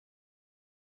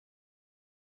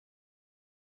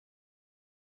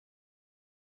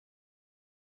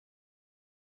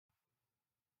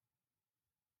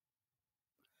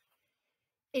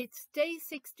It's day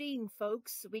 16,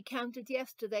 folks. We counted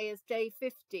yesterday as day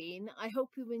 15. I hope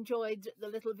you enjoyed the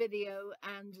little video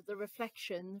and the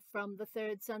reflection from the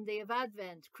third Sunday of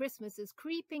Advent. Christmas is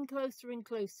creeping closer and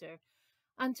closer.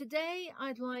 And today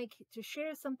I'd like to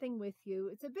share something with you.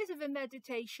 It's a bit of a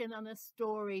meditation on a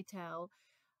story tell.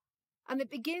 And it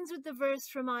begins with the verse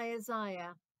from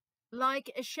Isaiah.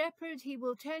 Like a shepherd, he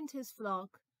will tend his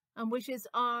flock, and with his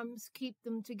arms keep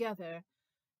them together.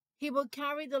 He will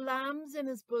carry the lambs in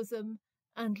his bosom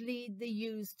and lead the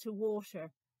ewes to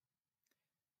water.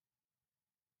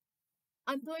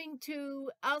 I'm going to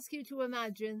ask you to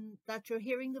imagine that you're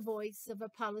hearing the voice of a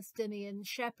Palestinian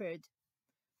shepherd.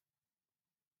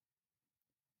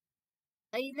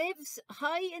 He lives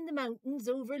high in the mountains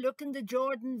overlooking the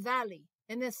Jordan Valley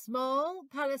in a small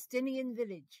Palestinian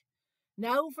village.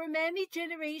 Now, for many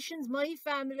generations, my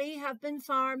family have been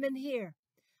farming here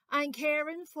and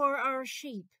caring for our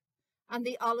sheep and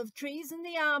the olive trees and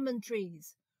the almond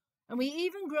trees. And we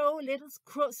even grow a little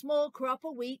small crop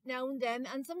of wheat now and then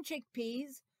and some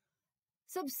chickpeas.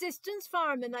 Subsistence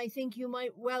farming, I think you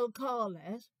might well call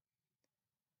it.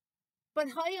 But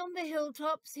high on the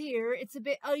hilltops here, it's a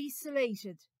bit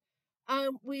isolated.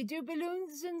 We do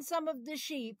balloons in some of the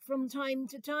sheep from time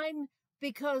to time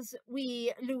because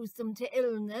we lose them to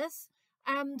illness,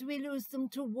 and we lose them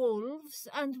to wolves,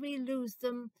 and we lose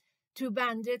them to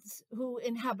bandits who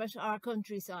inhabit our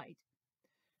countryside.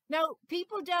 Now,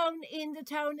 people down in the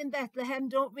town in Bethlehem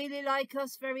don't really like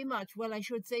us very much. Well, I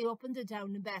should say up in the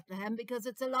town in Bethlehem, because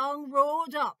it's a long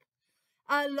road up.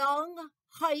 A long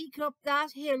hike up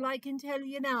that hill, I can tell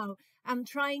you now. And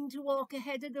trying to walk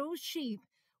ahead of those sheep,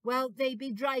 well, they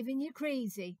be driving you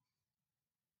crazy.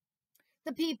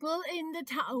 The people in the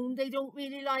town, they don't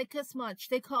really like us much.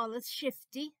 They call us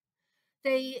shifty.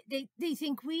 They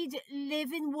think we'd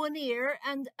live in one ear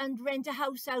and rent a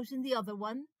house out in the other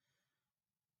one.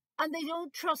 And they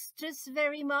don't trust us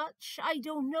very much. I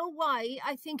don't know why.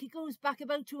 I think it goes back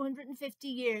about 250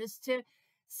 years to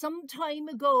some time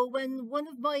ago when one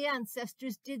of my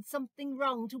ancestors did something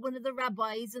wrong to one of the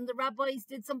rabbis, and the rabbis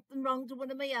did something wrong to one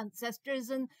of my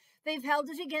ancestors, and they've held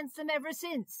it against them ever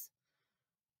since.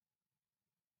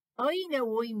 I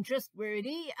know I'm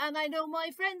trustworthy, and I know my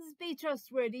friends be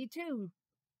trustworthy too.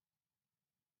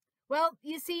 Well,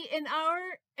 you see, in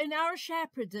our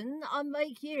shepherding,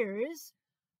 unlike yours,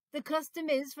 the custom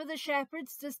is for the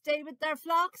shepherds to stay with their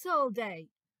flocks all day.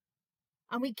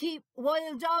 And we keep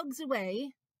wild dogs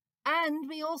away, and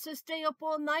we also stay up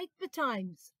all night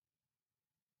betimes.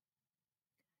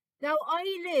 Now, I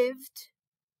lived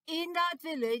in that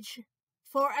village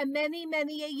for a many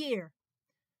a year.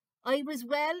 I was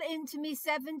well into my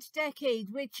 7th decade,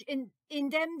 which in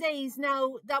them days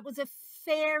now, that was a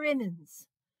fair innings.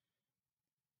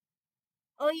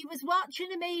 I was watching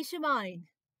a mate of mine,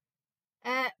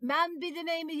 man by the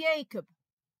name of Jacob,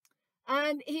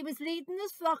 and he was leading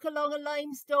his flock along a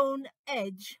limestone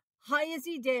edge, high as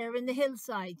he dare in the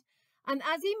hillside. And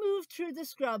as he moved through the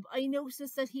scrub, I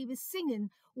noticed that he was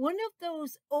singing one of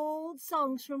those old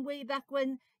songs from way back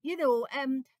when, you know,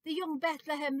 the young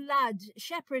Bethlehem lad,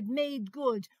 shepherd made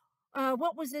good.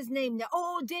 What was his name now?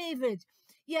 Oh, David.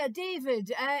 Yeah,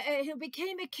 David, who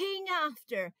became a king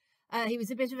after. He was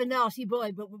a bit of a naughty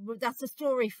boy, but that's a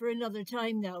story for another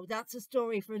time now. That's a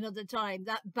story for another time.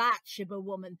 That Bathsheba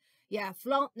woman, yeah,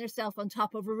 flaunting herself on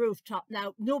top of a rooftop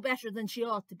now. No better than she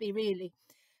ought to be, really.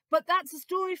 But that's a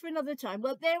story for another time.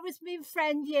 Well, there was my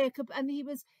friend Jacob, and he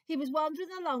was wandering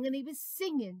along, and he was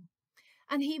singing.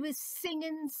 And he was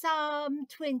singing Psalm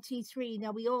 23.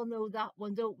 Now, we all know that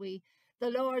one, don't we? The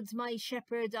Lord's my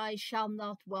shepherd, I shall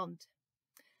not want.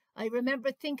 I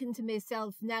remember thinking to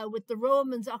myself now, with the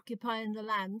Romans occupying the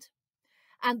land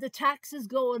and the taxes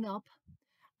going up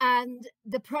and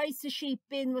the price of sheep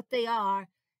being what they are,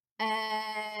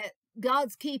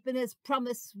 God's keeping his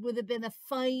promise would have been a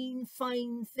fine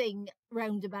thing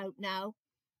roundabout now.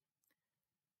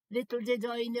 Little did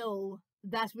I know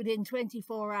that within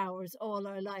 24 hours, all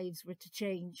our lives were to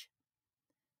change.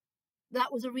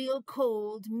 That was a real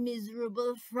cold,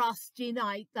 miserable, frosty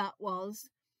night, that was.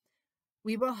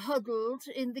 We were huddled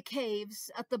in the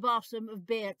caves at the bottom of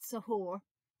Beit Sahor.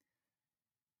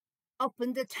 Up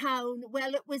in the town,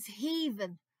 well, it was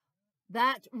heaving.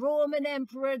 That Roman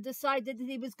emperor decided that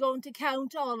he was going to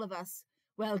count all of us.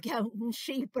 Well, counting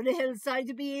sheep on a hillside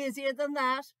would be easier than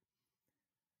that.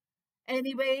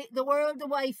 Anyway, the world, the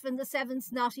wife, and the 7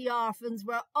 snotty orphans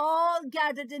were all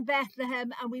gathered in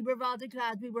Bethlehem, and we were rather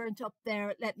glad we weren't up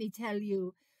there, let me tell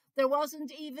you. There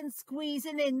wasn't even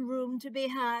squeezing in room to be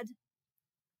had.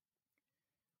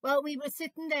 Well, we were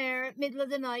sitting there, middle of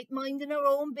the night, minding our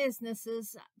own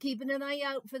businesses, keeping an eye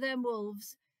out for them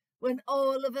wolves, when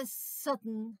all of a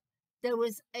sudden there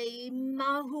was a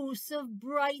mahoose of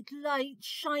bright light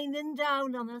shining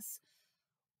down on us.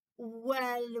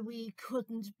 Well, we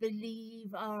couldn't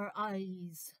believe our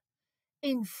eyes.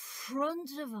 In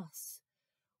front of us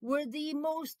were the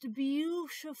most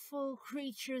beautiful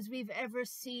creatures we've ever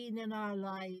seen in our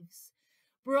lives.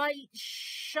 Bright,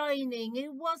 shining.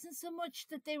 It wasn't so much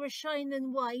that they were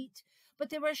shining white, but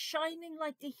they were shining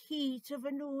like the heat of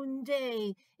a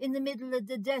noonday in the middle of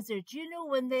the desert. You know,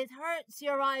 when it hurts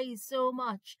your eyes so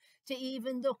much to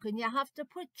even look, and you have to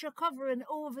put your covering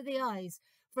over the eyes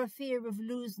for fear of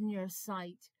losing your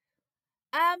sight.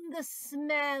 And the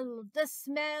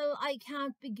smell I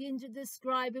can't begin to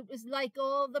describe. It was like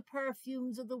all the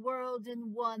perfumes of the world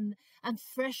in one, and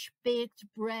fresh baked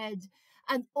bread,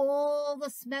 and all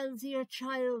the smells of your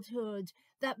childhood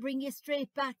that bring you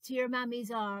straight back to your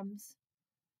mammy's arms.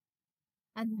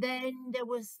 And then there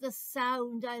was the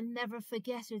sound, I'll never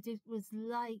forget it. It was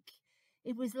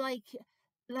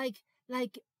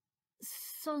like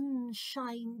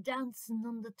sunshine dancing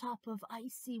on the top of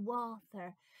icy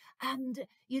water. And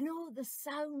you know the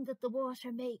sound that the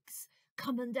water makes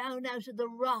coming down out of the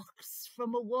rocks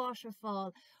from a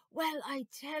waterfall. Well, I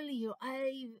tell you,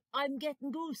 I'm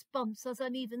getting goosebumps as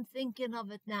I'm even thinking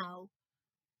of it now.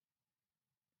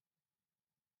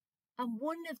 And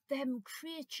one of them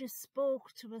creatures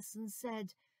spoke to us and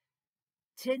said,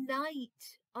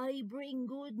 "Tonight I bring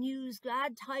good news,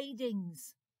 glad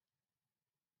tidings."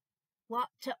 What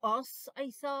to us, I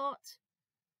thought?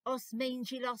 Us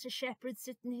mangy lot of shepherds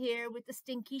sitting here with the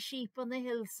stinky sheep on the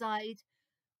hillside.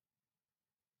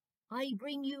 "I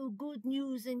bring you good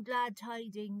news and glad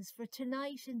tidings, for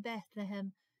tonight in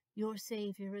Bethlehem your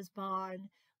Saviour is born.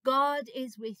 God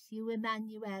is with you,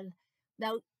 Emmanuel.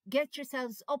 Now get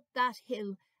yourselves up that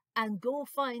hill and go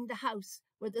find the house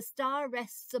where the star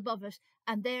rests above it,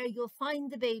 and there you'll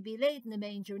find the baby laid in the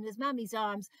manger in his mammy's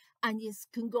arms, and you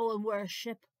can go and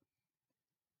worship."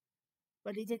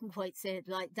 Well, he didn't quite say it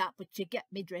like that, but you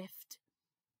get me drift.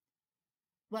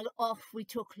 Well, off we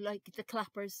took like the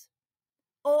clappers.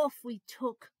 Off we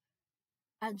took,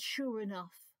 and sure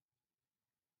enough,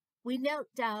 we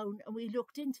knelt down and we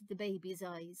looked into the baby's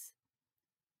eyes.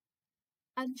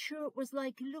 And sure, it was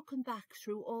like looking back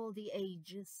through all the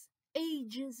ages.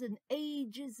 Ages and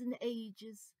ages and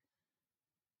ages.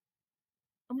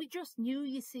 And we just knew,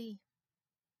 you see.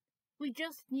 We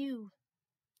just knew.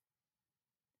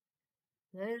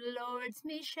 "The Lord's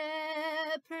me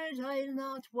shepherd, I'll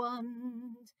not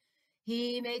want.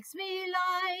 He makes me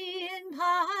lie in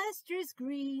pastures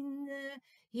green.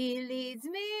 He leads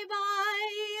me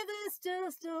by the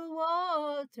still, still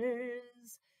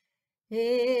waters.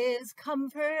 His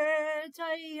comfort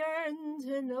I yearn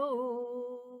to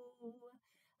know."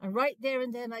 And right there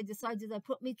and then I decided I'd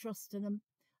put me trust in him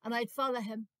and I'd follow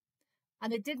him.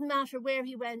 And it didn't matter where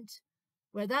he went.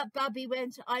 Where that babby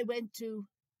went, I went too.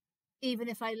 Even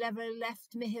if I never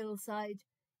left my hillside,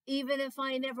 even if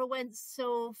I never went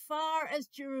so far as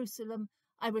Jerusalem,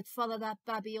 I would follow that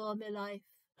babby all my life.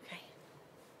 Okay.